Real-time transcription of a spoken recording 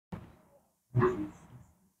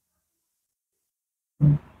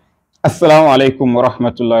Assalamu alaikum wa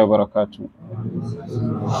rahmatullahi wa barakatuh.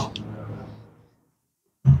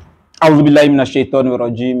 A'udhu billahi minash shaitanir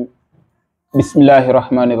rajim. Bismillahir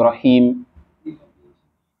rahmanir rahim.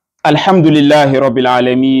 Alhamdulillahi rabbil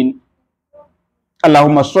alamin.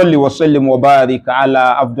 Allahumma salli wa sallim wa barik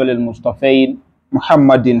ala afdalil mustafain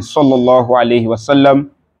Muhammadin sallallahu alayhi wa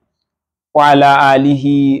sallam wa ala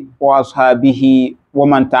alihi wa ashabihi wa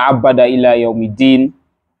man ta'abbada ila yawmiddin.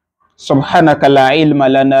 Subhanaka la ilma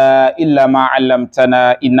lana illa ma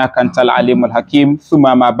 'allamtana innaka antal alimul hakim.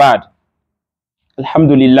 Thumma ma ba'd.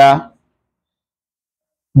 Alhamdulillah.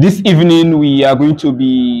 This evening we are going to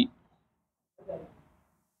be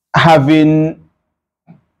having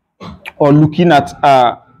or looking at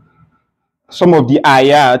some of the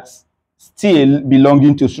ayats still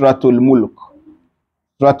belonging to Suuratul Mulk,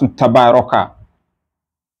 Suuratul Tabaraka.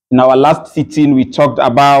 In our last sitting we talked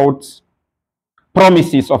about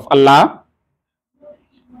promises of Allah,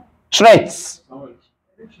 threats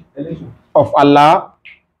of Allah,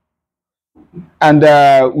 and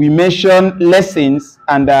we mentioned lessons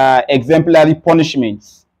and exemplary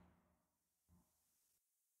punishments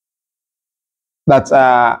that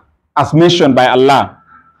as mentioned by Allah,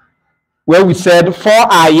 where we said 4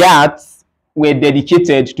 ayats were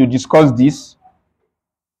dedicated to discuss this,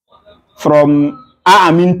 from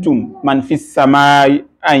A'amintum man fis samai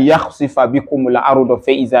an yakhsifa bikumul ardu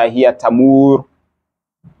fa iza hiya tamur,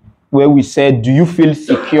 where we said, do you feel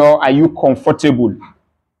secure, are you comfortable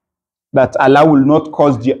that Allah will not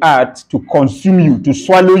cause the earth to consume you, to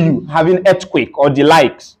swallow you, having earthquake or the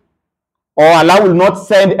likes, or Allah will not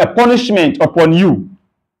send a punishment upon you,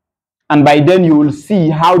 and by then you will see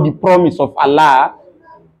how the promise of Allah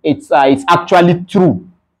it's actually true.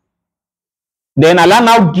 Then Allah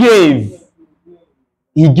now gave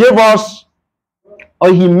us,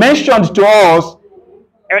 or he mentioned to us,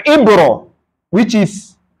 Ibra, which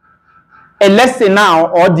is a lesson now,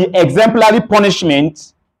 or the exemplary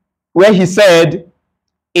punishment, where he said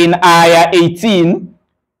in Ayah 18,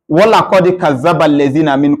 وَلَقَدْ كَذَّبَ الَّذِينَ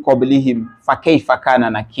مِنْ قَبْلِهِمْ فَكَيْفَ كَانَ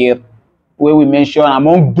نَكِيرٌ, where we mention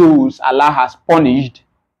among those Allah has punished,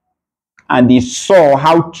 and they saw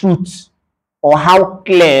how truth or how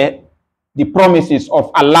clear the promises of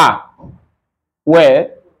Allah,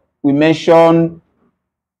 where we mention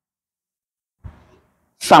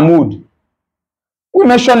Samud, we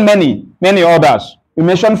mention many others, we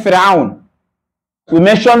mention Fir'aun, we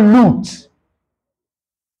mention Lut,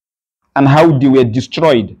 and how they were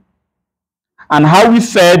destroyed, and how we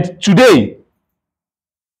said today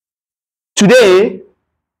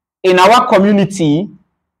in our community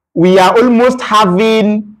we are almost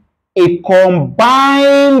having a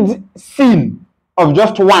combined sin of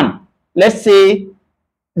just one. Let's say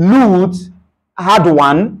Lut had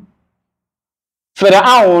one,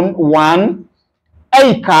 Fir'aun one,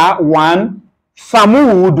 Aika one,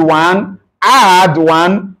 Samud one, Ad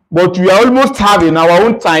one, but we are almost having our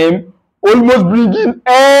own time, almost bringing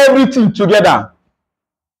everything together.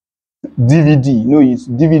 DVD, no, it's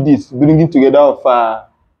DVDs, bringing together of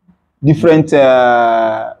different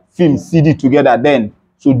films, CD together then.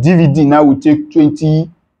 So DVD now we take 20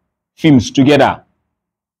 films together.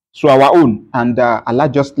 So our own, and Allah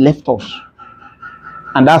just left us.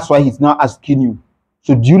 And that's why he's now asking you.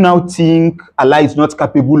 So do you now think Allah is not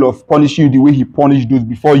capable of punishing you the way he punished those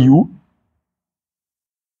before you?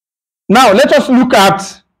 Now let us look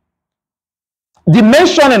at the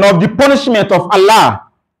mentioning of the punishment of Allah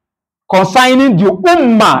concerning the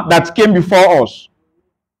ummah that came before us.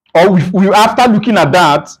 Or after looking at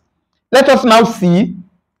that, let us now see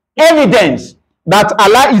evidence that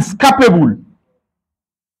Allah is capable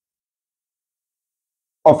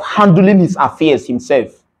of handling his affairs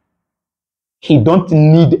himself. He don't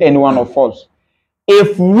need any one of us.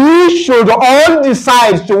 If we should all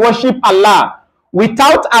decide to worship Allah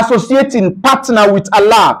without associating partner with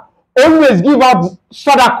Allah, always give up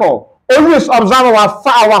sadaqah, always observe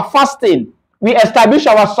our fasting, we establish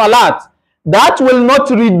our salat, that will not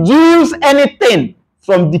reduce anything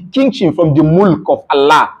from the kingship, from the mulk of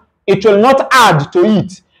Allah. It will not add to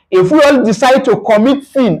it. If we all decide to commit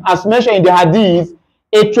sin, as mentioned in the hadith,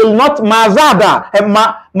 it will not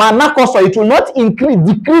it will not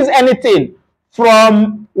decrease anything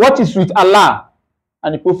from what is with Allah.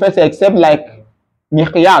 And the Prophet said, except like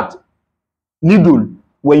miqyat, needle,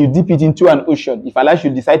 when you dip it into an ocean, if Allah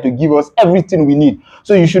should decide to give us everything we need.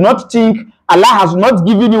 So you should not think Allah has not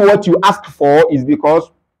given you what you asked for is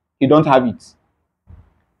because he don't have it.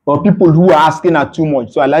 Or people who are asking are too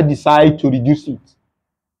much, so Allah decide to reduce it.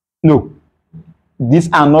 No.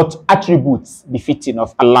 These are not attributes befitting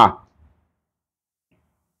of Allah.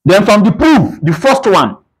 Then from the proof, the first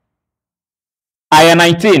one, Ayah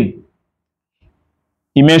 19,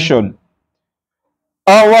 he mentioned,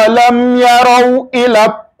 أَوَلَمْ يَرَوْا إِلَى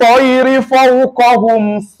الطَّيْرِ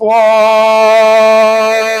فَوْقَهُمْ صَافَّاتٍ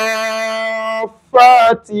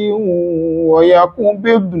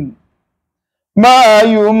وَيَقْبِضْنَ مَا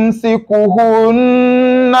يُمْسِكُهُنَّ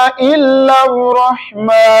إِلَّا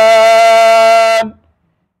الرَّحْمَنُ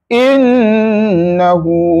إِنَّهُ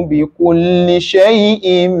بِكُلِّ شَيْءٍ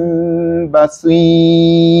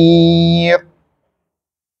بَصِيرٌ.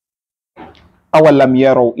 أَوَلَمْ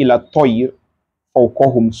يَرَوْا إِلَى الطَّيْرِ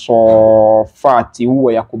فَوْقَهُمْ صَافَّاتٍ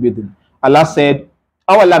وَيَقْبِضْنَ. Allah said,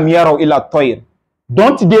 أَوَلَمْ يَرَوْا إِلَى الطَّيْرِ.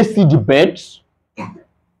 Don't they see the birds?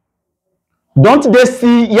 Don't they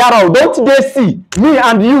see Yarrow? Don't they see me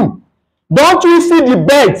and you? Don't we see the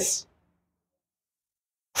birds?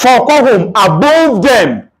 فَوْقَهُمْ, above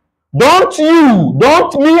them. Don't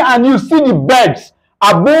me and you see the birds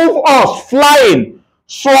above us flying?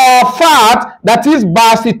 صَافَّاتٍ, that is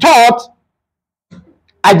basitot,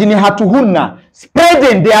 ajnihatuhunna,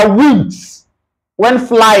 spreading their wings when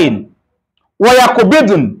flying.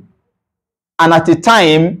 وَيَقْبِضْنَ, and at a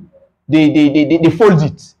time they fold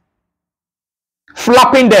it,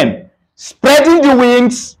 flapping them, spreading the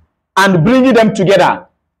wings and bringing them together.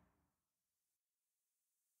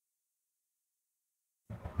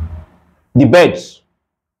 The birds,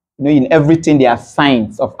 in everything they are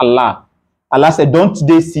signs of Allah. Allah said, don't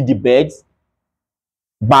they see the birds?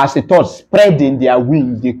 Basitot, spreading their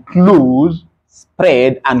wings, they close,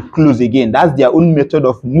 spread and close again. That's their own method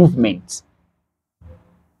of movement.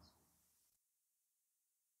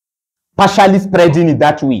 Partially spreading it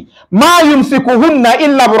that way. Ma yumsikuhunna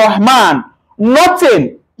illa Rahman.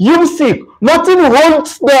 Nothing yumsik, nothing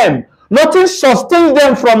holds them, nothing sustains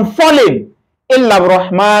them from falling. Illa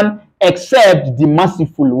Rahman, except the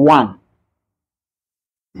merciful one.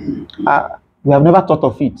 We have never thought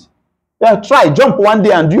of it. Yeah, try, jump one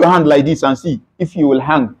day and do your hand like this and see if you will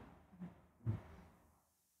hang.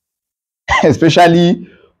 Especially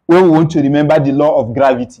when we want to remember the law of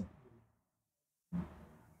gravity.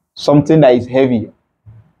 Something that is heavy,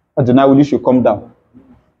 ordinarily should come down.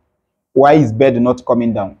 Why is bed not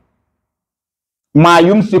coming down? Ma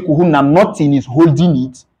yumsikuhunna, nothing is holding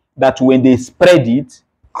it, that when they spread it,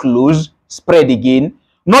 close, spread again,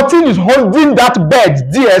 nothing is holding that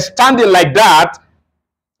bed there, standing like that,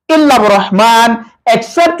 illa Rahman,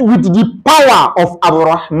 except with the power of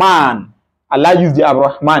Ar-Rahman. Allah used the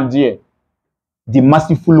Ar-Rahman there, the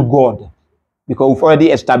merciful God, because we've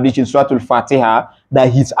already established in Suuratul Fatiha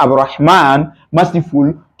that He's Ar-Rahman,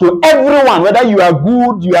 merciful to everyone, whether you are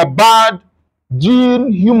good, you are bad,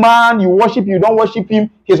 jinn, human, you worship, you don't worship Him,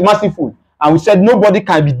 He's merciful. And we said nobody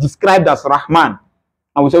can be described as Rahman.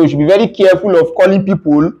 And we said we should be very careful of calling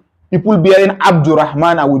people bearing Abdul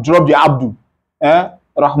Rahman, and we drop the Abdul.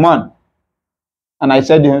 Rahman. And I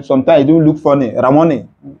said sometimes it do look funny. Ramoni.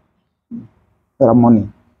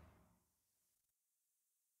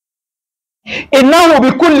 Innahu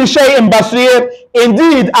bi kulli shay'in basir.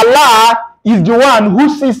 Indeed, Allah is the one who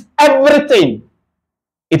sees everything.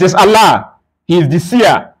 It is Allah. He is the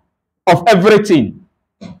seer of everything.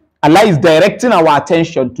 Allah is directing our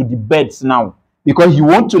attention to the birds now, because He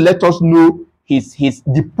wants to let us know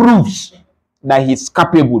the proofs that He's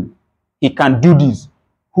capable. He can do this.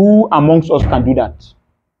 Who amongst us can do that?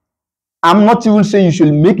 I'm not even saying you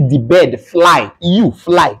should make the bird fly. You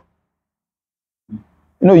fly.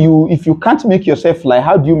 If you can't make yourself fly,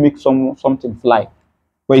 how do you make something fly?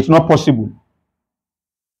 But it's not possible.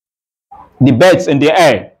 The birds in the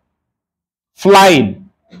air, flying,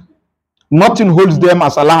 nothing holds them,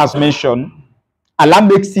 as Allah has mentioned. Allah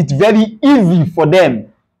makes it very easy for them,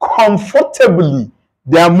 comfortably.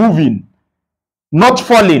 They are moving, not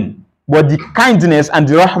falling. But the kindness and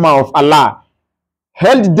the rahmah of Allah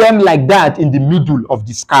held them like that in the middle of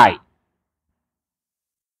the sky.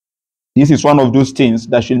 This is one of those things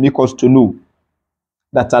that should make us to know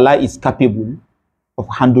that Allah is capable of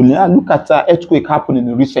handling. Look at the earthquake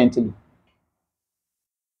happening recently.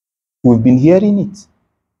 We've been hearing it.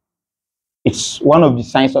 It's one of the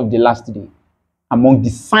signs of the last day. Among the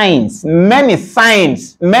signs, many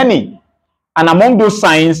signs, many. And among those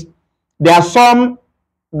signs, there are some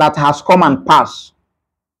that has come and passed.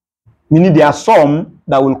 Meaning there are some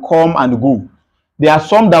that will come and go. There are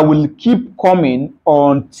some that will keep coming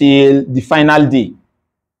until the final day.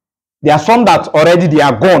 There are some that already they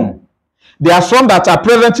are gone. There are some that are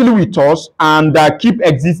presently with us and keep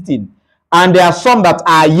existing. And there are some that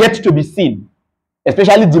are yet to be seen,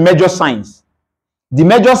 especially the major signs. The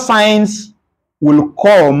major signs will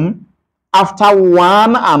come after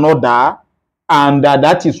one another And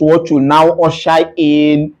that is what will now usher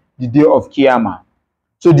in the day of Qiyamah.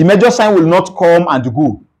 So the major sign will not come and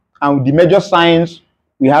go. And the major signs,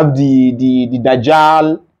 we have the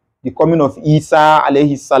Dajjal, the coming of Isa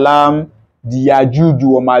alayhi salam, the Yajuju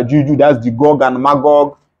or Majuju, that's the Gog and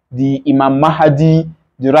Magog, the Imam Mahdi,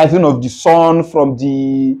 the rising of the sun from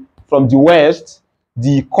the west,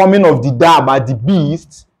 the coming of the Daba, the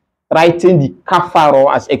beast, writing the Kafaro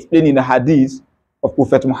as explained in the Hadith of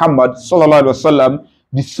Prophet Muhammad sallallahu alaihi wasallam,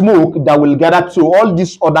 the smoke that will gather to all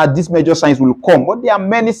these major signs will come. But there are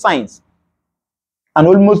many signs, and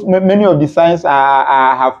almost many of the signs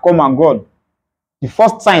have come and gone. The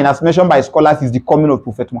first sign, as mentioned by scholars, is the coming of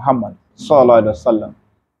Prophet Muhammad sallallahu alaihi wasallam.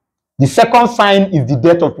 The second sign is the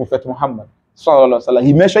death of Prophet Muhammad sallallahu alaihi wasallam.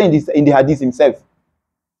 He mentioned in the Hadith himself.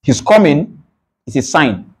 His coming is a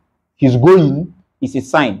sign. His going is a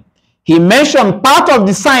sign. He mentioned part of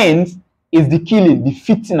the signs is the killing, the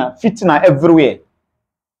fitna everywhere.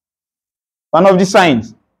 One of the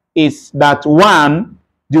signs is that the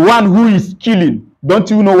one who is killing, don't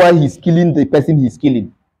you know why he's killing the person he's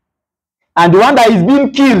killing? And the one that is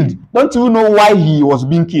being killed, don't you know why he was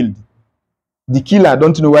being killed? The killer,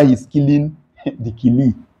 don't you know why he's killing the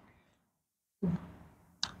killee?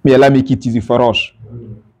 May Allah make it easy for us.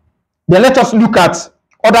 Then let us look at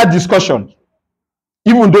other discussions.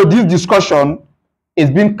 Even though this discussion is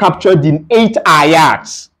being captured in 8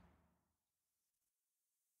 ayats,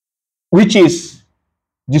 which is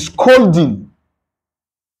the scolding,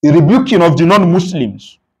 the rebuking of the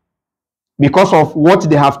non-Muslims because of what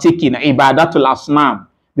they have taken, ibadatul asnam,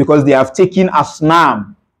 because they have taken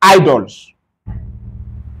asnam, idols.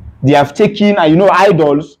 They have taken,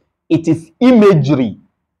 idols, it is imagery,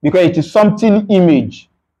 because it is something image.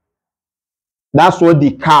 That's what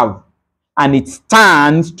they carve, and it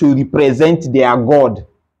stands to represent their God.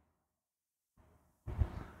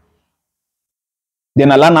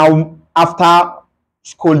 Then Allah now, after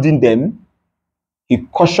scolding them, He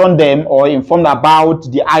cautioned them or informed about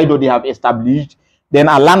the idol they have established. Then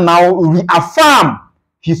Allah now reaffirmed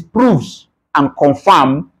His proofs and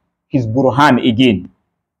confirmed His Burhan again.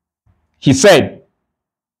 He said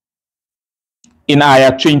in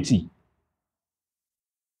Ayah 20,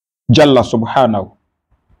 Jalla subhanahu,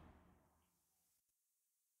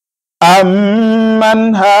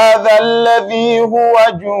 أَمَّنْ هَذَا الَّذِي هُوَ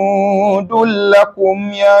جُندٌ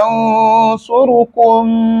لَكُمْ يَنْصُرُكُمْ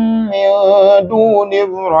مِنْ دُونِ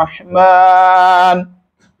الرَّحْمَنِ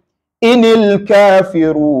إِنِ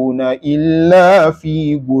الْكَافِرُونَ إِلَّا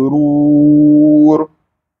فِي غُرُورٍ.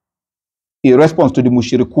 A response to the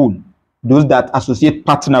mushrikun, those that associate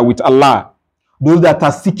partner with Allah, those that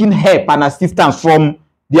are seeking help and assistance from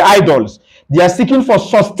the idols. They are seeking for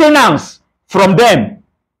sustenance from them.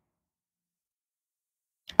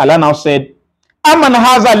 Allah now said, Aman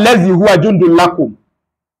haza lezi huwa jundul lakum.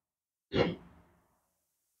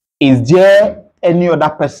 Is there any other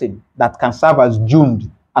person that can serve as jund,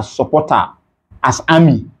 as supporter, as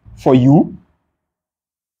army for you?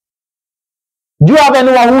 Do you have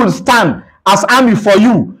anyone who will stand as army for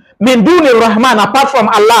you? Min duni Rahman, apart from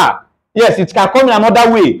Allah. Yes, it can come in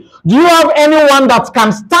another way. Do you have anyone that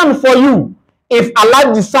can stand for you if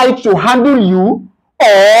Allah decides to handle you?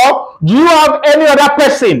 Or do you have any other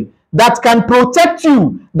person that can protect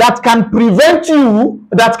you, that can prevent you,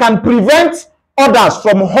 that can prevent others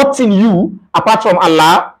from hurting you apart from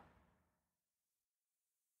Allah?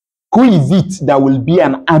 Who is it that will be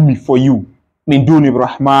an army for you? Min duni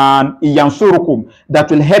Rahman yansurukum, that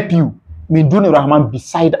will help you. Min duni Rahman,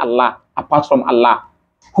 beside Allah, apart from Allah.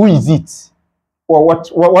 Who is it? Or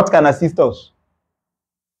what can assist us?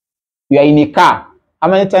 We are in a car. How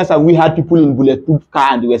many times have we had people in bulletproof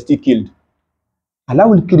car and they were still killed? Allah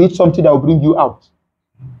will create something that will bring you out.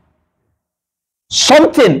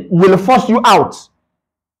 Something will force you out.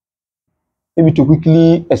 Maybe to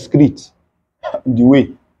quickly excrete the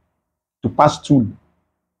way, to pass through,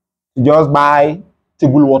 to just buy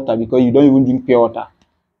table water because you don't even drink pure water.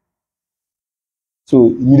 So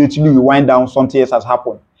immediately you wind down, something else has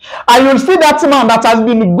happened. And you'll see that man that has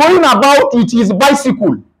been going about with his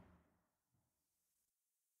bicycle.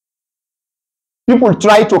 People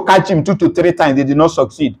try to catch him 2 to 3 times, they did not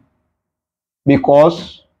succeed.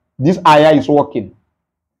 Because this ayah is working.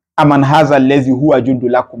 Aman haza lezi huwa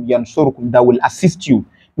jundulakum yansurukum, that will assist you.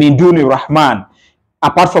 Min duni Rahman,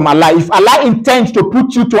 apart from Allah. If Allah intends to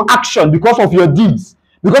put you to action because of your deeds,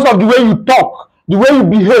 because of the way you talk, the way you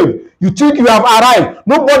behave, you think you have arrived,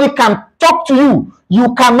 nobody can talk to you.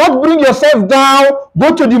 You cannot bring yourself down,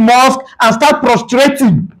 go to the mosque and start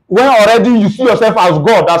prostrating when already you see yourself as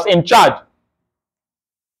God, as in charge.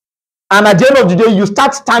 And at the end of the day, you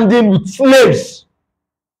start standing with slaves.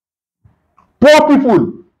 poor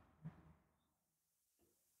people.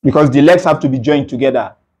 Because the legs have to be joined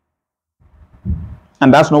together.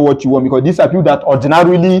 And that's not what you want, because these are people that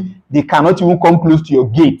ordinarily, they cannot even come close to your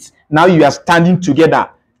gate. Now you are standing together.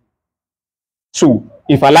 So,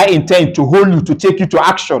 if Allah intends to hold you, to take you to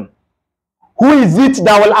action, who is it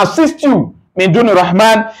that will assist you? Min dun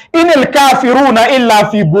Rahman, inil kafiruna illa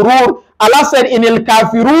fi gurur. Allah said, inil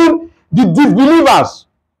kafirun, the disbelievers,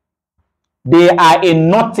 they are in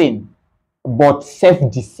nothing but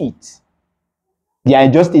self-deceit. They are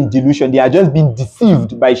just in delusion. They are just being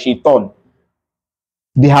deceived by Shaitan.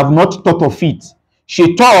 They have not thought of it.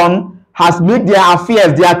 Shaitan has made their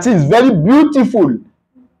affairs, their things very beautiful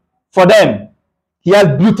for them. He has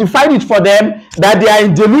beautified it for them that they are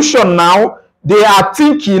in delusion now. They are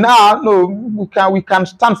thinking, no, we can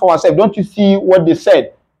stand for ourselves. Don't you see what they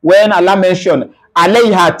said? When Allah mentioned,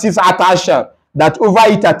 alayha tis'at ashar, that over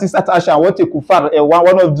it at tis'at ashar, what a kufar,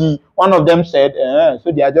 one of them said,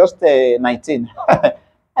 so they are just 19.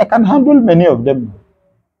 I can handle many of them.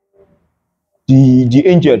 The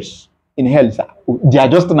angels in hell, they are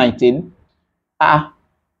just 19.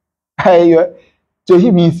 So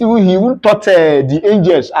he won't thought the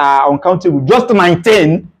angels are uncountable. Just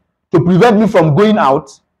 19 to prevent me from going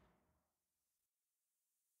out.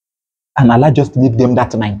 And Allah just made them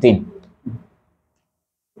that 19.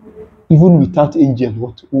 Even without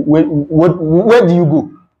angels, where do you go?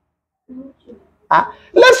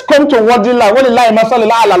 Let's come to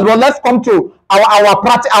let's come to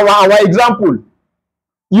our example.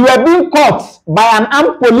 You are being caught by an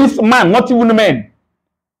armed policeman, not even men,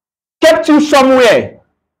 kept you somewhere,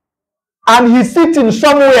 and he's sitting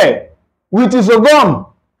somewhere with his gun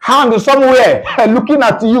hand somewhere looking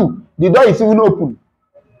at you. The door is even open.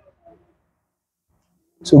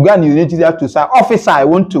 So God, you need to have to say, officer, I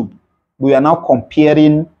want to. We are now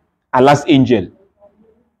comparing Allah's angel.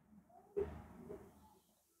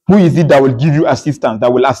 Who is it that will give you assistance,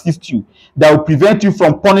 that will assist you, that will prevent you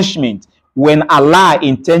from punishment when Allah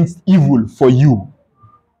intends evil for you?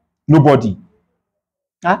 Nobody.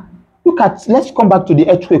 Let's come back to the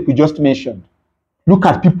earthquake we just mentioned. Look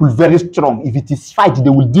at people very strong. If it is fight, they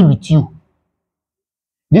will deal with you.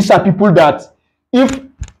 These are people that, if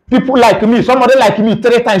people like me, somebody like me,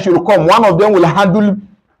 3 times will come, one of them will handle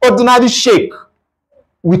ordinary shake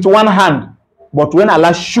with one hand. But when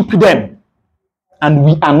Allah shook them, and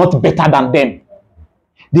we are not better than them,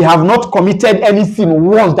 they have not committed anything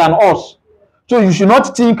worse than us. So you should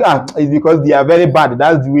not think it's because they are very bad.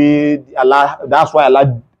 That's the way Allah. That's why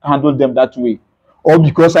Allah handled them that way, or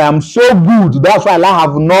because I am so good. That's why Allah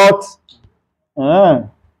have not.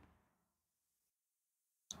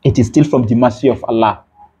 It is still from the mercy of Allah.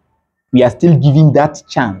 We are still giving that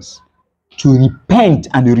chance to repent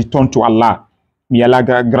and return to Allah. May Allah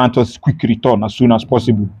grant us quick return as soon as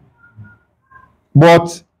possible.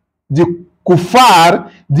 But the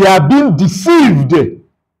kuffar, they are being deceived.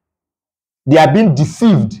 They are being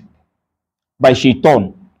deceived by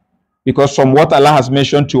Shaitan. Because from what Allah has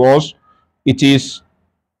mentioned to us, it is,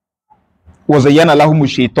 وَزَيَّنَ لَهُمُ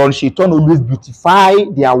Shaitan. Shaitan always beautify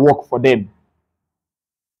their work for them.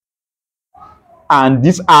 And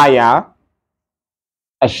this ayah,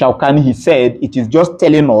 Ash-Shawkani, he said, it is just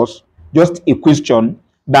telling us, just a question,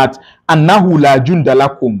 that أَنَّهُ لَا جُنْدَ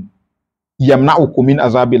لَكُمْ يَمْنَعُكُمْ مِنْ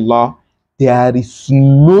عَذَابِ اللَّهِ. There is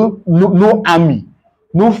no army,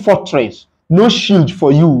 no fortress, no shield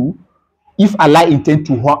for you. If Allah intends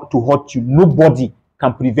to hurt you, nobody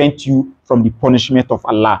can prevent you from the punishment of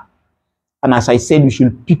Allah. And as I said, we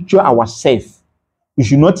should picture ourselves. We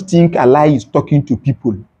should not think Allah is talking to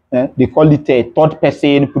people. They call it a third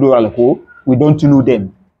person plural. We don't know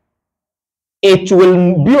them. It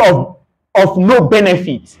will be of no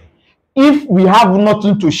benefit if we have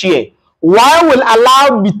nothing to share. Why will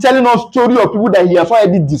Allah be telling us story of people that He has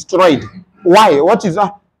already destroyed? Why? What is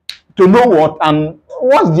that? To know what? And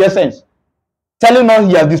what's the essence? Telling us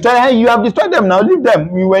He has destroyed. Hey, you have destroyed them, now leave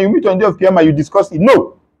them. When you meet on the day of Qiyamah, you discuss it.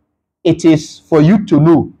 No. It is for you to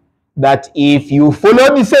know that if you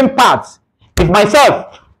follow the same path, if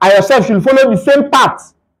myself, I yourself should follow the same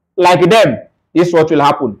path like them, this is what will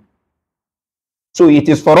happen. So it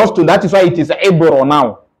is for us to, that is why it is a ibro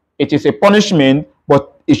now. It is a punishment,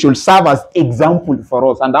 but it should serve as example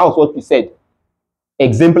for us. And that was what we said.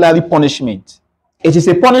 Exemplary punishment. It is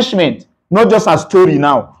a punishment, not just a story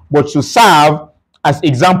now, but to serve as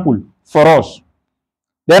example for us.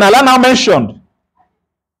 Then Allah now mentioned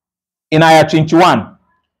in Ayah 21,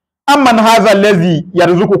 Amman haza lezi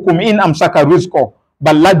yarzukukum in amsaka rizqo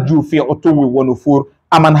balajju fi utuwi wa nufur.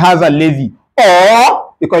 Amman haza lezi.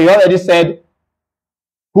 Or, because you already said,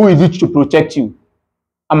 who is it to protect you?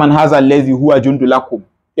 Amman haza lezi huwa jundulakum.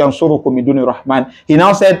 yansurukum min duni rahman. He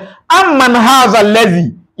now said, Amman hadha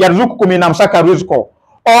alladhi yarzuqukum min amsaka rizqa.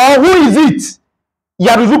 Or who is it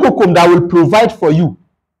yarzuqukum that will provide for you?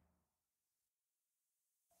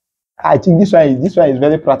 I think this one is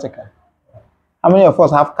very practical. How many of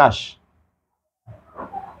us have cash?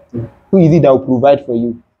 Who is it that will provide for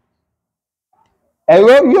you?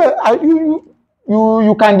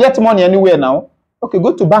 You can get money anywhere now. Okay,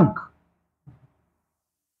 go to bank.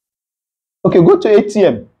 Okay, go to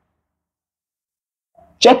ATM.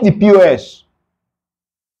 Check the POS.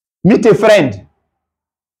 Meet a friend.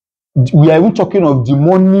 We are even talking of the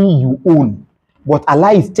money you own. But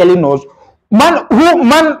Allah is telling us, man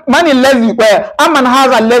in lazy, man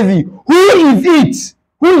has a lazy. Who is it?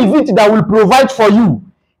 Who is it that will provide for you?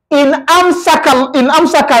 In Amsaka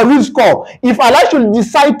Rizqa, if Allah should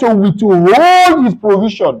decide to withhold his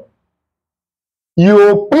provision,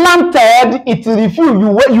 you planted, it refused.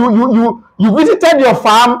 You visited your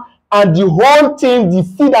farm, and the whole thing, the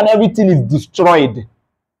seed and everything is destroyed.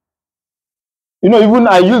 You know, even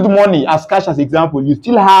I used money as cash as example. You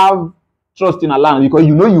still have trust in Allah because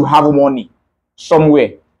you know you have money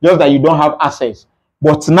somewhere, just that you don't have access.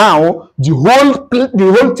 But now the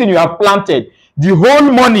whole thing you have planted, the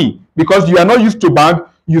whole money, because you are not used to bank,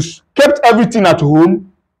 you kept everything at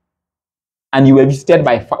home, and you were visited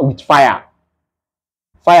with fire.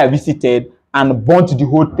 Fire visited and burnt the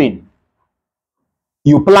whole thing.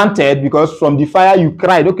 You planted because from the fire you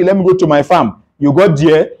cried, okay, let me go to my farm. You got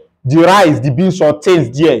there, the rice, the beans or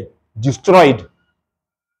things there, destroyed.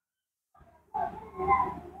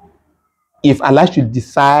 If Allah should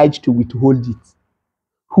decide to withhold it,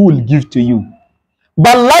 who will give to you?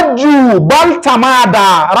 Balaju,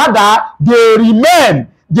 Baltamada, rather, they remain,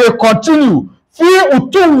 they continue, fi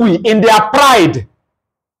utuwi, in their pride,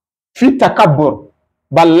 fi takabur,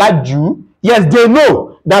 Balaju, yes, they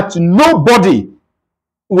know that nobody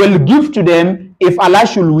will give to them if Allah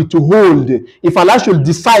should withhold, if Allah should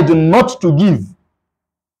decide not to give.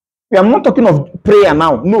 We are not talking of prayer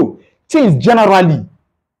now, no, things generally.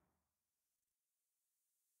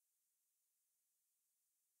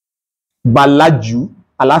 Balaju,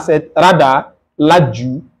 Allah said, rather,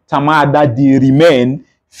 Laju, Tamada, they remain,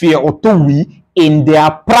 fear otowi, in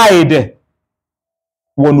their pride,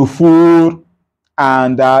 Wanufur,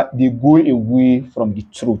 and they go away from the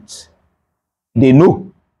truth. They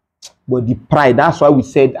know, but the pride, that's why we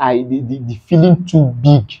said, the feeling too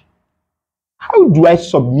big. How do I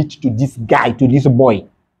submit to this guy, to this boy?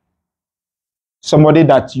 Somebody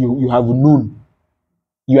that you have known,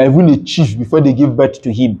 you are even a chief before they give birth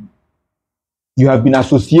to him. You have been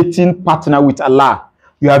associating partner with Allah.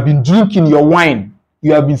 You have been drinking your wine.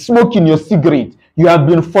 You have been smoking your cigarette. You have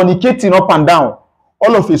been fornicating up and down.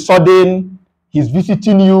 All of a sudden, he's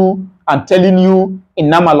visiting you and telling you,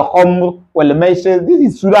 Innamal khamr wal maisir. This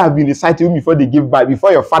is surah have been recited before they give birth,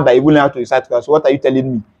 before your father even learned how to recite. So what are you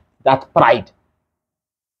telling me? That pride.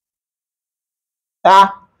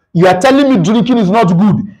 You are telling me drinking is not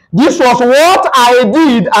good. This was what I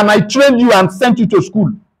did, and I trained you and sent you to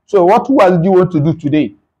school. So what do you want to do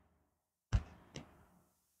today?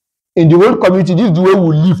 In the world community, this is the way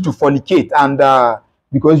we live, to fornicate. And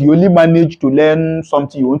because you only manage to learn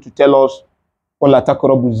something, you want to tell us,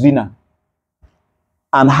 zina.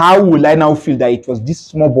 And how will I now feel that it was this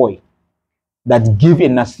small boy that gave a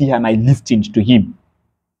nasiha and I listened to him?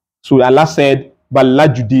 So Allah said,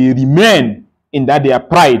 Balaju, they remain in that their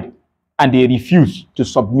pride and they refuse to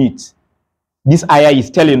submit. This ayah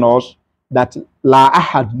is telling us that La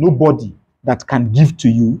Ahad, nobody that can give to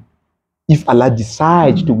you if Allah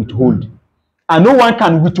decides to withhold. And no one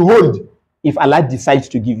can withhold if Allah decides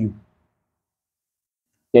to give you.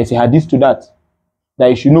 There's a hadith to that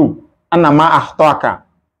you should know. Anama ahtaka,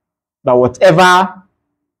 that whatever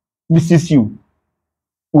misses you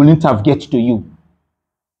wouldn't have get to you.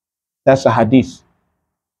 That's a hadith.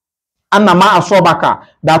 Anama asobaka,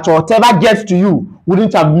 that whatever gets to you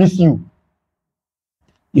wouldn't have missed you.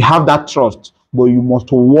 You have that trust, but you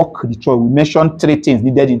must walk the trust. We mentioned 3 things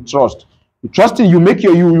needed in trust. You trust in,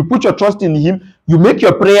 you put your trust in him, you make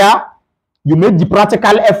your prayer, you make the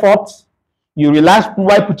practical effort, you realize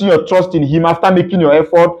why putting your trust in him after making your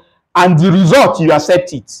effort, and the result, you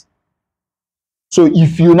accept it. So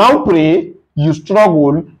if you now pray, you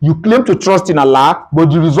struggle, you claim to trust in Allah, but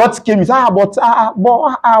the results came, you say, what's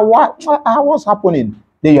happening?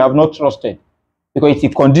 Then you have not trusted. Because it's a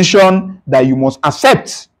condition that you must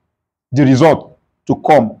accept the result to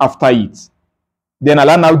come after it. Then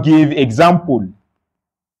Allah now gave example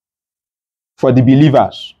for the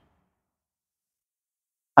believers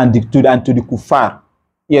and to the kuffar.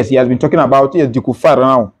 Yes, he has been talking about the kuffar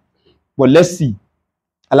now. But let's see.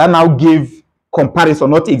 Allah now gave comparison,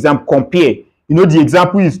 not example, compare. You know, the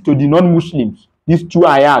example is to the non-Muslims, these two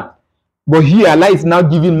ayat. But here, Allah is now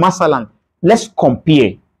giving masalan. Let's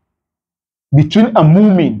compare between a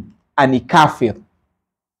mu'min and a kafir.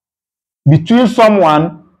 Between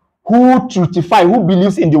someone who truthify, who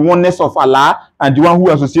believes in the oneness of Allah, and the one who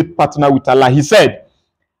associates partner with Allah. He said,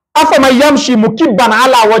 أَفَمَنْ يَمْشِي مُكِبًّا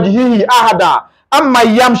عَلَى وَجْهِهِ أَحَدًا أَمَّا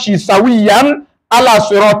يَمْشِي سَوِيًّا عَلَى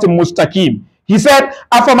صِرَاطٍ مُسْتَقِيمٍ. He said,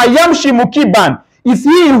 أَفَمَنْ يَمْشِي مُكِبًّا, is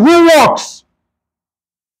he who walks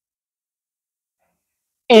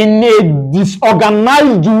in a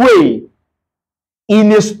disorganized way,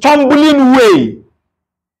 in a stumbling way,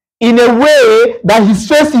 in a way that his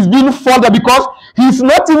face is being folded because he's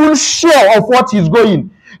not even sure of what he's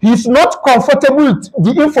going. He's not comfortable with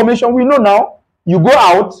the information we know now. You go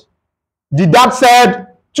out, the dad said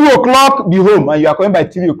 2 o'clock, be home, and you are coming by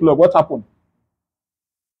 3 o'clock. What happened?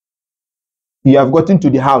 You have gotten to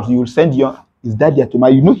the house, you will send your, is daddy at home?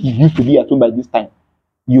 You know he used to be at home by this time.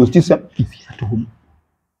 You will still say, is he at home?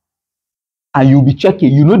 And you'll be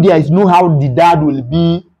checking. You know there is no how the dad will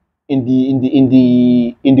be in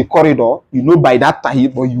the corridor. You know by that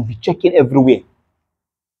time, but you'll be checking everywhere.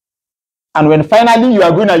 And when finally you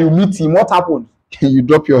are going and you meet him, what happens? You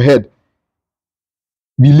drop your head,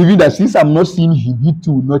 believing that since I'm not seeing him, he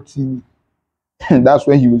too will not see me. And that's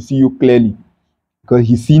when he will see you clearly, because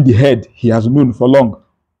he's seen the head he has known for long.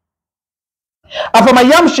 Afama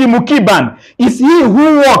yamshi mukiban, is he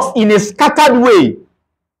who walks in a scattered way.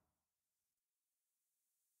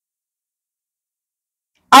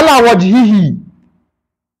 Ala wajhihi,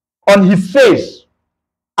 on his face,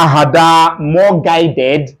 ahada, more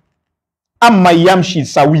guided, amma yamshi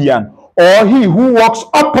sawiyan, or he who walks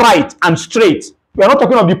upright and straight. We are not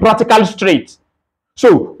talking of the practical straight.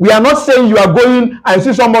 So we are not saying you are going and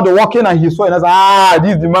see somebody walking and he's and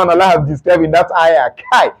this is the man Allah has described in that ayah.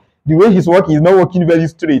 Kai, the way he's walking, he's not walking very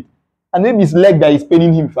straight. And maybe his leg that is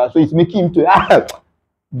paining him first. So it's making him to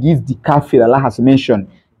this is the kafir Allah has mentioned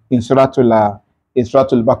in Suuratul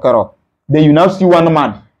Baqarah. Then you now see one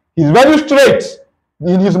man. He's very straight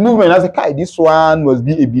in his movement. I say, Kai, this one must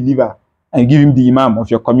be a believer, and give him the imam of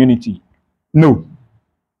your community. No.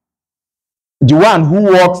 The one who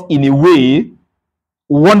walks in a way,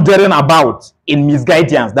 wandering about in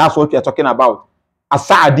misguidance. That's what we are talking about. As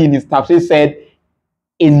Sa'adi in his Tafseer said,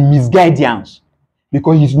 in misguidance.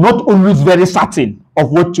 Because he's not always very certain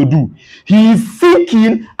of what to do. He is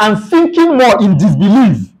thinking and thinking more in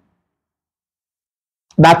disbelief.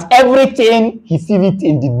 That everything he sees it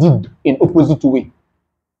in the deed in opposite way.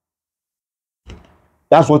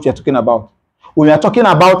 That's what we are talking about. When we are talking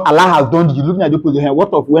about Allah has done, you're looking at the opposite hand.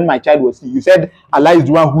 What of when my child was sick? You said Allah is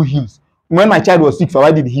the one who heals. When my child was sick, so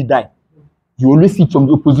why did he die? You always see it from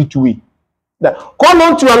the opposite way. That call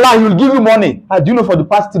on to Allah, he will give you money. Do you know for the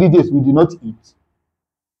past 3 days we do not eat?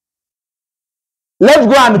 Let's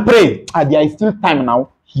go and pray. There is still time now.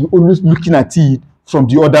 He always looking at it from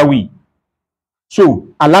the other way. So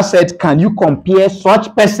Allah said, can you compare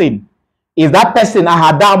such person? Is that person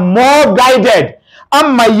ahada more guided?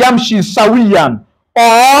 Amma yamshi sawiyan,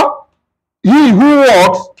 or he who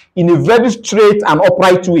walks in a very straight and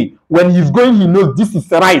upright way. When he's going, he knows this is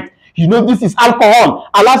right. He knows this is alcohol.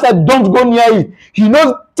 Allah said, don't go near it. He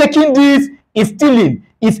knows taking this is stealing.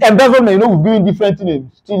 It's embezzlement. You know, we're doing different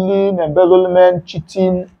names. Stealing, embezzlement,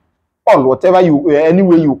 cheating, all whatever you, any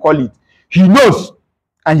way you call it. He knows,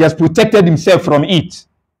 and he has protected himself from it.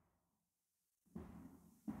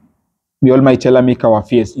 May Almighty Allah make our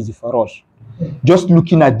fears easy for us. Just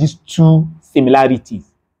looking at these two similarities,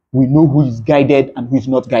 we know who is guided and who is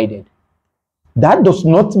not guided. That does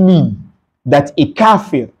not mean that a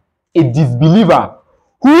kafir, a disbeliever,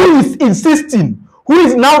 who is insisting, who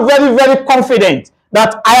is now very, very confident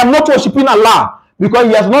that I am not worshiping Allah because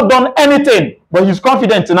he has not done anything, but he's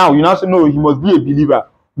confident now. You now say, no, he must be a believer.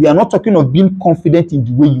 We are not talking of being confident in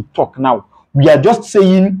the way you talk now. We are just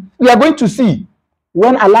saying, we are going to see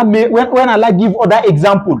when Allah when Allah give other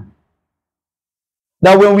example,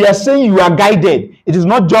 that when we are saying you are guided, it is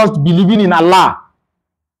not just believing in Allah.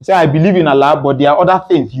 You say, I believe in Allah, but there are other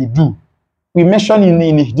things you do. We mentioned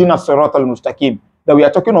in Suuratul Mulk that we are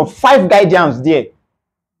talking of 5 guidance there.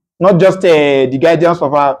 Not just the guidance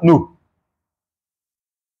of our, no.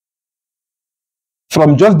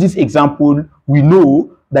 From just this example, we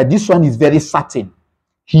know that this one is very certain.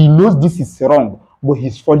 He knows this is wrong, but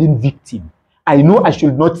he's falling victim. I know I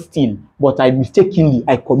should not steal, but I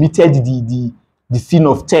committed the sin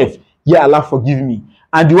of theft. Yeah, Allah forgive me.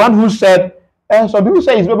 And the one who said, some people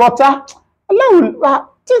say it's better. Allah will,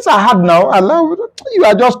 things are hard now. Allah will, you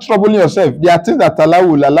are just troubling yourself. There are things that Allah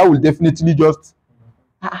will definitely just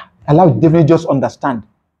understand.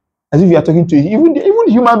 As if you are talking to even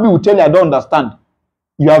human being will tell you, I don't understand.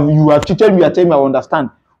 You have treated me, you are telling me I understand.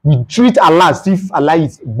 We treat Allah as if Allah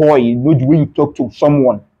is boy, you know the way you talk to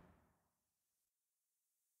someone.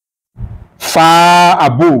 Far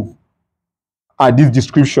above are these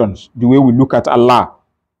descriptions, the way we look at Allah.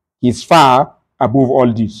 He's far above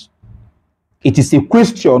all this. It is a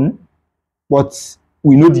question, but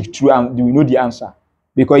we know the true and we know the answer.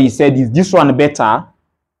 Because he said, is this one better?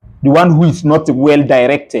 The one who is not well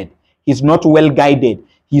directed, he's not well guided,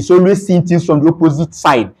 he's always seeing things from the opposite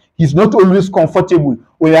side, he's not always comfortable.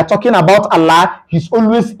 When we are talking about Allah, he's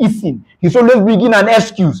always easing, he's always bringing an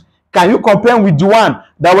excuse. Can you compare with the one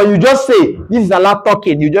that when you just say, this is Allah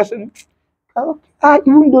talking, you just say,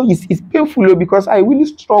 even though it's painful because I really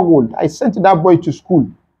struggled. I sent that boy to school.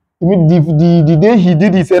 I mean, the day he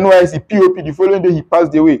did his NYSC POP, the following day he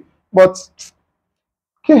passed away. But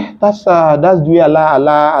okay, that's the way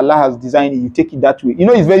Allah has designed it. You take it that way. You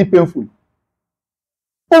know, it's very painful.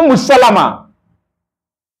 Salama,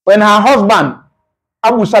 when her husband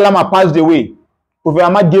Abu Salama passed away, Prophet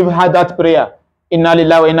Muhammad gave her that prayer. Inna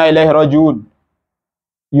lillahi wa inna ilayhi raji'un.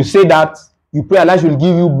 You say that, you pray Allah will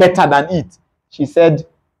give you better than it. She said,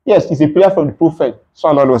 yes, it's a prayer from the Prophet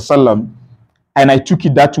sallallahu alaihi wasallam, and I took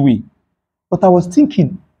it that way. But I was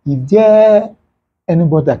thinking, is there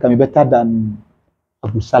anybody that can be better than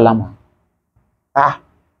Abu Salama?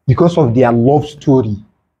 Because of their love story,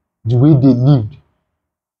 the way they lived.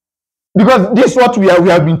 Because this is what we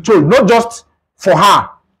have been told, not just for her.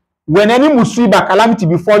 When any musibah calamity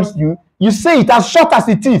befalls you, you say it as short as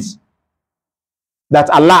it is. That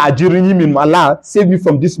Allah ajirini min, Allah save me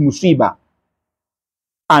from this musibah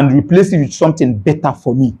and replace it with something better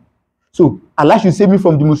for me. So Allah should save me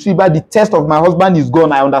from the musibah. The test of my husband is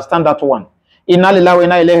gone. I understand that one. Inna lillahi wa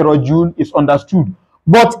inna ilayhi raji'un is understood.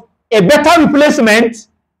 But a better replacement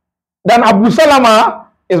than Abu Salama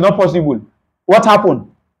is not possible. What happened?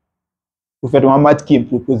 Prophet Muhammad came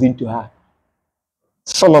proposing to her.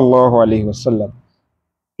 Sallallahu alayhi wasallam.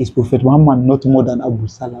 Is Prophet Muhammad not more than Abu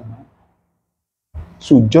Salama?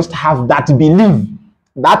 So just have that belief,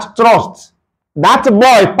 that trust. That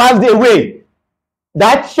boy passed away.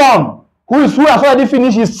 That son who has already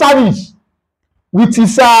finished his service with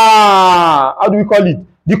his how do we call it?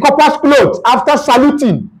 The corpus clothes after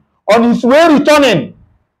saluting on his way returning.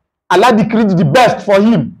 Allah decreed the best for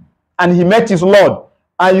him and he met his Lord.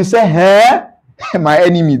 And you say, hey, my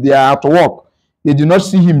enemy, they are at work. They do not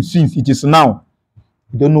see him since it is now.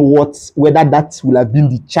 You don't know whether that will have been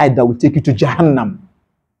the child that will take you to Jahannam.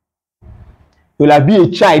 It will have been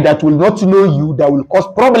a child that will not know you, that will cause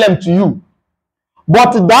problem to you.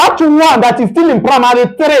 But that one that is still in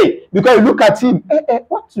primary 3, because you look at him,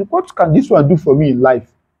 what can this one do for me in life?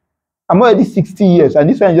 I'm already 60 years and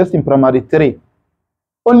this one is just in primary 3.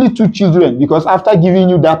 Only 2 children, because after giving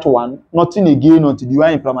you that one, nothing again until you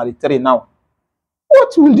are in primary 3 now.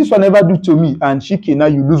 What will this one ever do to me? And Shiki, now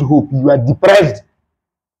you lose hope. You are depressed.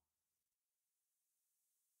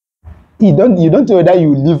 You don't know whether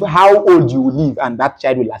you live, how old you will live, and that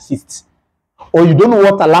child will assist. Or you don't know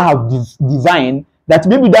what Allah has designed, that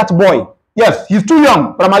maybe that boy, yes, he's too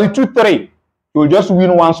young, primary 2, 3, he will just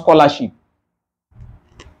win one scholarship.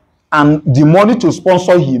 And the money to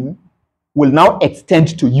sponsor him will now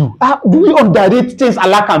extend to you. Do we underrate things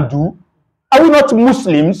Allah can do? Are we not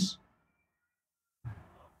Muslims?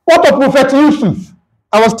 What of Prophet Yusuf?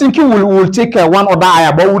 I was thinking we'll take one other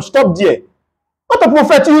ayah, but we'll stop there. What of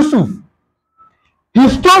Prophet Yusuf?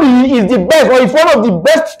 His story is the best, or it's one of the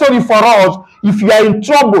best stories for us. If you are in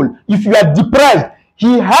trouble, if you are depressed,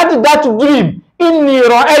 he had that dream. Inni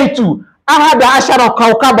ra'aytu ahada ashara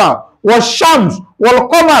kawkaba wash-shams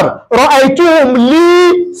wal-qamar ra'aytuhum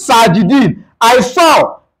li sajidin. I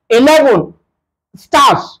saw 11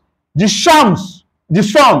 stars, the shams, the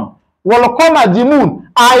sun, wal-qamar, the moon.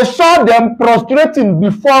 I saw them prostrating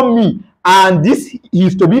before me, and this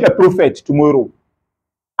is to be a prophet tomorrow.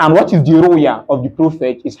 And what is the ruya of the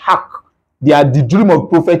prophet is haq. The dream of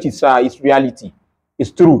prophet is reality. It's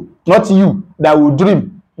true. Not you that will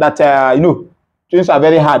dream that, things are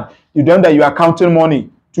very hard. You dream that you are counting money,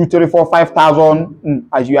 2, 3, 4, 5,000.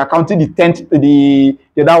 As you are counting the 10th, the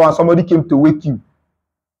other one, somebody came to wake you.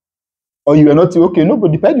 Or you are not, okay, no,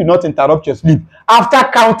 but the pen will not interrupt your sleep. After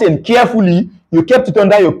counting carefully, you kept it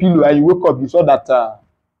under your pillow and you woke up, you saw that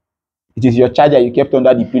it is your charger you kept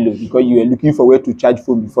under the pillow because you were looking for where to charge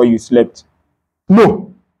phone before you slept.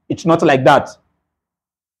 No, it's not like that.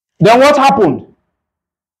 Then what happened?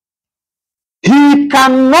 He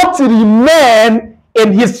cannot remain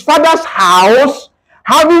in his father's house,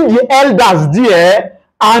 having the elders there,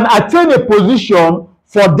 and attain a position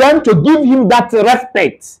for them to give him that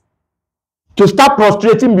respect. to start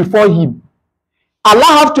prostrating before him. Allah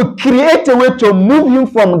have to create a way to move him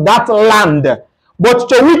from that land. But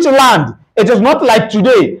to which land? It is not like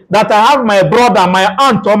today that I have my brother, my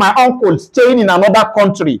aunt, or my uncle staying in another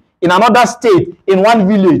country, in another state, in one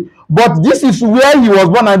village. But this is where he was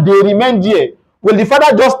born and they remained here. Will the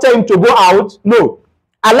father just tell him to go out? No.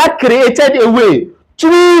 Allah created a way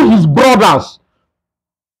through his brothers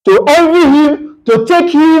to envy him, to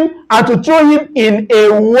take him, and to throw him in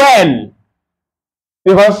a well.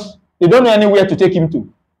 Because they don't know anywhere to take him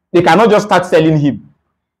to. They cannot just start selling him.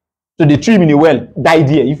 So they threw him in a well. Die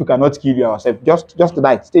there. If you cannot kill yourself, just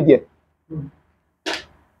die. Stay there.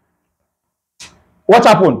 What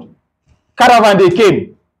happened? Caravan, they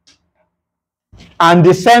came. And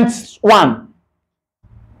they sent one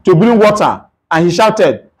to bring water. And he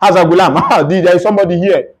shouted, Haza Gulam, there is somebody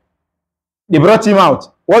here. They brought him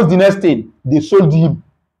out. What's the next thing? They sold him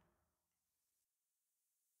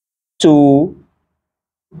to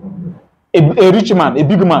a rich man, a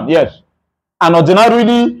big man, yes. And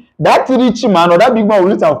ordinarily, that rich man or that big man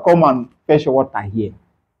will not have come and fetch water here.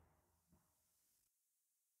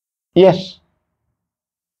 Yes.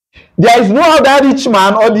 There is no other rich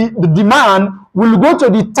man or the man will go to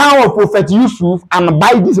the town of Prophet Yusuf and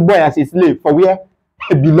buy this boy as a slave for where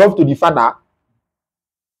he belonged to the father.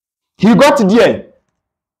 He got there.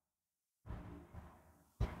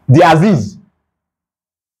 The Aziz.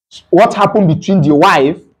 What happened between the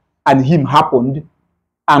wife and him happened.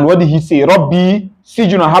 And what did he say? Rabbi,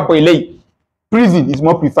 Sijuna Hapo Ilay. Prison is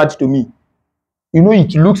more preferred to me. You know,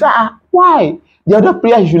 it looks, why? The other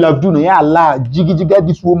prayer he should have done, yeah, Allah, jigga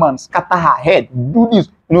this woman, scatter her head, do this.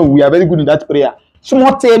 You know, we are very good in that prayer.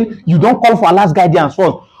 Small thing, you don't call for Allah's guidance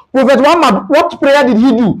first. Prophet Muhammad, what prayer did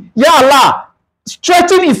he do? Yeah, Allah,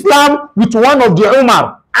 strengthen Islam with one of the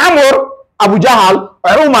Umar, Amr, Abu Jahal,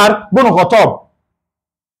 or Umar, Ibn Khattab.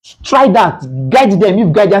 Try that. Guide them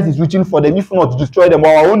if guidance is reaching for them. If not, destroy them.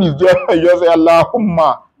 Our own is there. You say,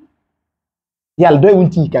 Allahumma. Yeah, I don't even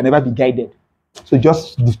think he can never be guided. So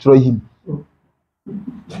just destroy him.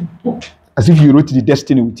 As if you wrote the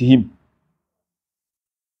destiny with him.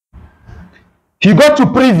 He got to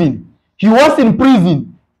prison. He was in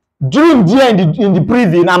prison. During the in the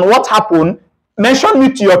prison, and what happened? Mention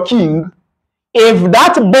me to your king. If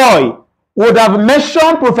that boy would have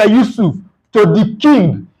mentioned Prophet Yusuf to the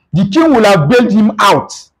king will have bailed him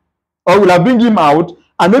out, or will have bring him out,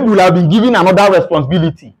 and maybe will have been given another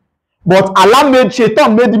responsibility. But Allah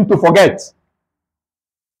Shaitan made him to forget.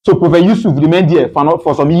 So Prophet Yusuf remained there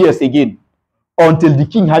for some years again, until the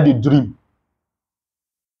king had a dream.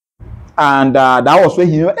 And that was where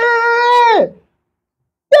he knew, hey,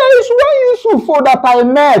 there is one Yusuf that I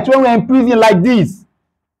met when we were in prison like this.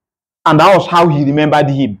 And that was how he remembered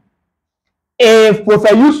him. If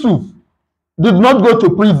Prophet Yusuf did not go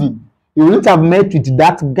to prison, he wouldn't have met with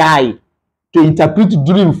that guy to interpret the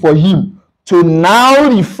dream for him, to now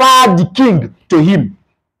refer the king to him.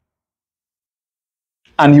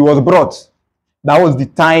 And he was brought. That was the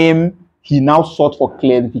time he now sought for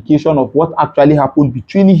clarification of what actually happened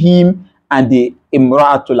between him and the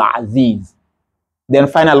Imratul Aziz. Then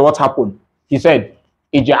finally, what happened? He said,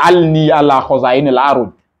 Ij'alni ala khazain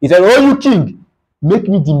al-arud. He said, oh, you king, make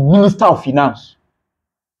me the minister of finance.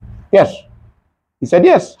 Yes. He said,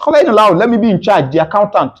 yes, let me be in charge, the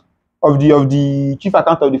accountant of the chief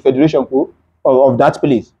accountant of the federation of that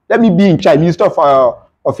place. Let me be in charge, minister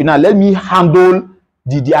of finance. Let me handle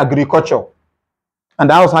the agriculture.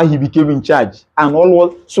 And that was how he became in charge. And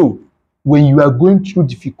all so when you are going through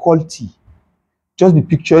difficulty, just be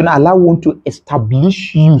picturing Allah want to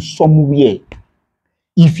establish you somewhere.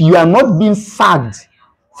 If you are not being sacked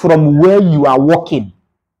from where you are working,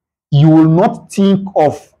 you will not think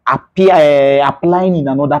of applying in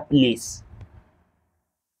another place.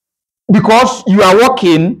 Because you are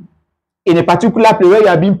working in a particular place where you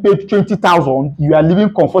are being paid 20,000, you are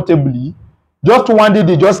living comfortably. Just one day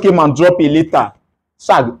they just came and dropped a letter,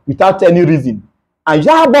 sacked without any reason. And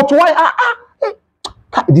yeah, but why?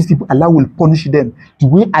 These people, Allah will punish them. The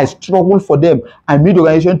way I struggle for them, I made the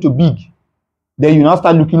organization too big. Then you now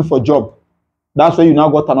start looking for a job. That's why you now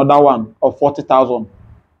got another one of 40,000.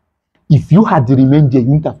 If you had remained there, you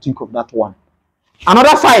wouldn't have think of that one.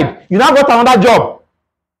 Another side, you now got another job.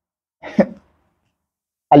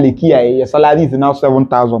 Alekia, your salary is now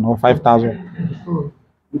 7,000 or 5,000.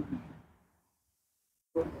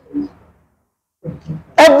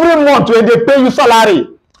 Every month when they pay you salary,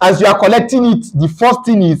 as you are collecting it, the first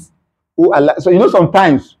thing is, oh Allah. So you know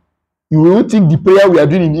sometimes you will think the prayer we are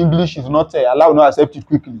doing in English is not Allah will not accept it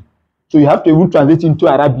quickly. So you have to even translate into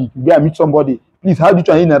Arabic. You go and meet somebody. Please, how do you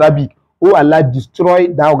translate in Arabic? Oh Allah, destroy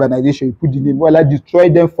that organization. You put the name. Oh Allah, destroy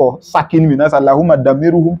them for sacking me. That's Allahumma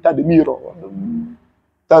damiruhum tadmiro.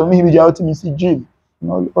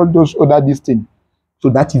 All those other these things. So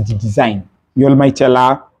that is the design. The Almighty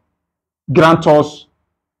Allah grant us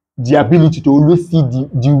the ability to always see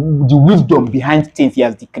the wisdom behind things He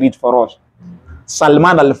has decreed for us.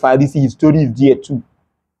 Salman al-Farisi, his story is there too.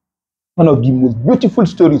 One of the most beautiful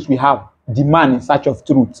stories we have, the man in search of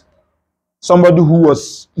truth. Somebody who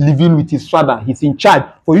was living with his father, he's in charge.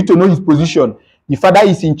 For you to know his position, the father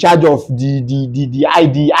is in charge of the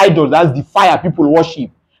idols, that's the fire people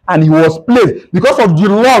worship. And he was placed, because of the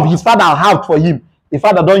love his father had for him, the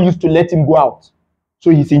father don't used to let him go out. So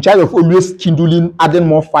he's in charge of always kindling, adding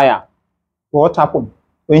more fire. But what happened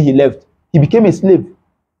when he left? He became a slave.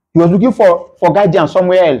 He was looking for guidance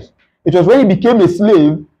somewhere else. It was when he became a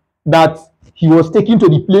slave that he was taken to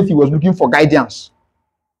the place he was looking for guidance.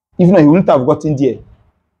 Even though he wouldn't have gotten there.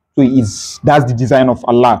 So that's the design of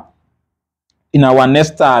Allah. In our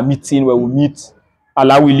next meeting where we meet,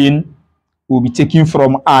 Allah willing, we'll be taking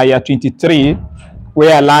from Ayah 23,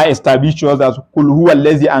 where Allah establishes us as Qul huwa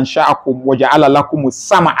allazi ansha'akum wa ja'ala lakum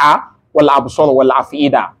as-sam'a wal absara wal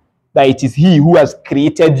af'ida. That it is He who has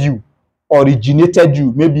created you, originated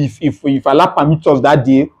you. Maybe if Allah permits us that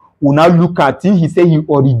day, we'll now look at it. He said He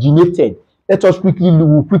originated. Let us quickly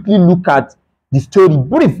look at the story.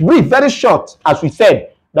 Brief, very short, as we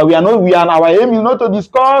said. That our aim is not to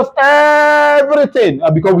discuss everything,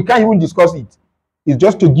 because we can't even discuss it. It's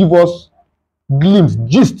just to give us glimpse,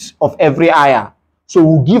 gist of every ayah. So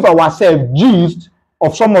we'll give ourselves gist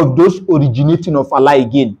of some of those originating of Allah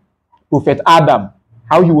again. Prophet Adam,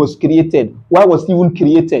 how he was created, why was he even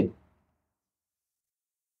created?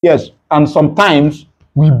 Yes, and sometimes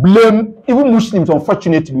we blame, even Muslims,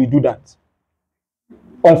 unfortunately, we do that.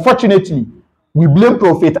 Unfortunately, we blame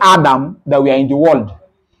Prophet Adam that we are in the world.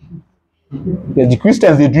 Yes, the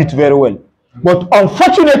Christians, they do it very well. But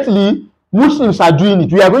unfortunately, Muslims are doing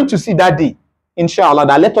it. We are going to see that day, inshallah,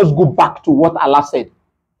 that let us go back to what Allah said.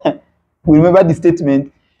 We remember the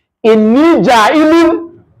statement, Inni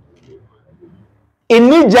ja'ilun,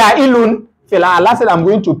 Allah said, I'm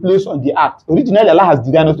going to place on the earth. Originally, Allah has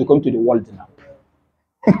designed us to come to the world now.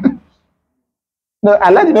 No,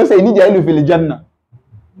 Allah did not say, Inni ja'ilun fil jannah.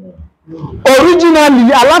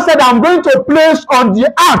 Originally, Allah said, I'm going to place on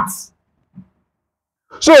the earth.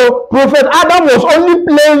 So, Prophet Adam was only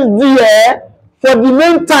placed there for the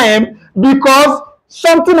meantime because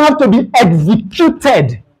something had to be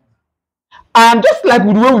executed. And just like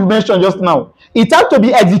the way we mentioned just now, it had to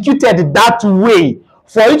be executed that way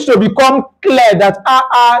for it to become clear that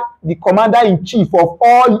the commander-in-chief of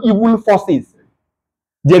all evil forces,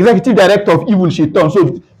 the executive director of evil shaitan.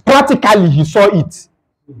 So, practically, he saw it.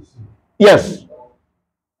 Yes.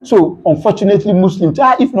 So, unfortunately, Muslims,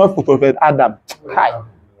 if not for Prophet Adam,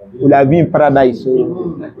 would have been in paradise. So.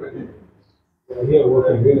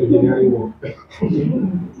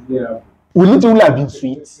 Will it will have been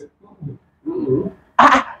sweet?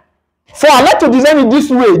 For Allah to design it this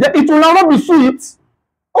way, it will not be sweet.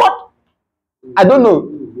 What? I don't know.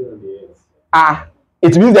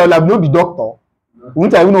 It means there will have no be doctor. We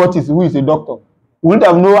won't even know who is a doctor. We won't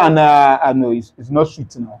have no, no, it's not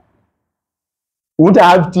sweet now. We won't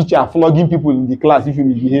have teacher flogging people in the class if you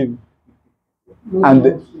misbehave. And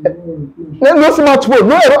no smartphone,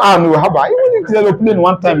 no, how about even if they're playing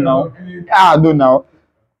one time now? No, now.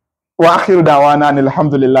 Wa akhiru dawana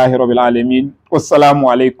alhamdulillahi rabbil alamin. Wassalamu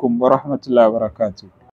alaikum wa rahmatullahi wa barakatuh.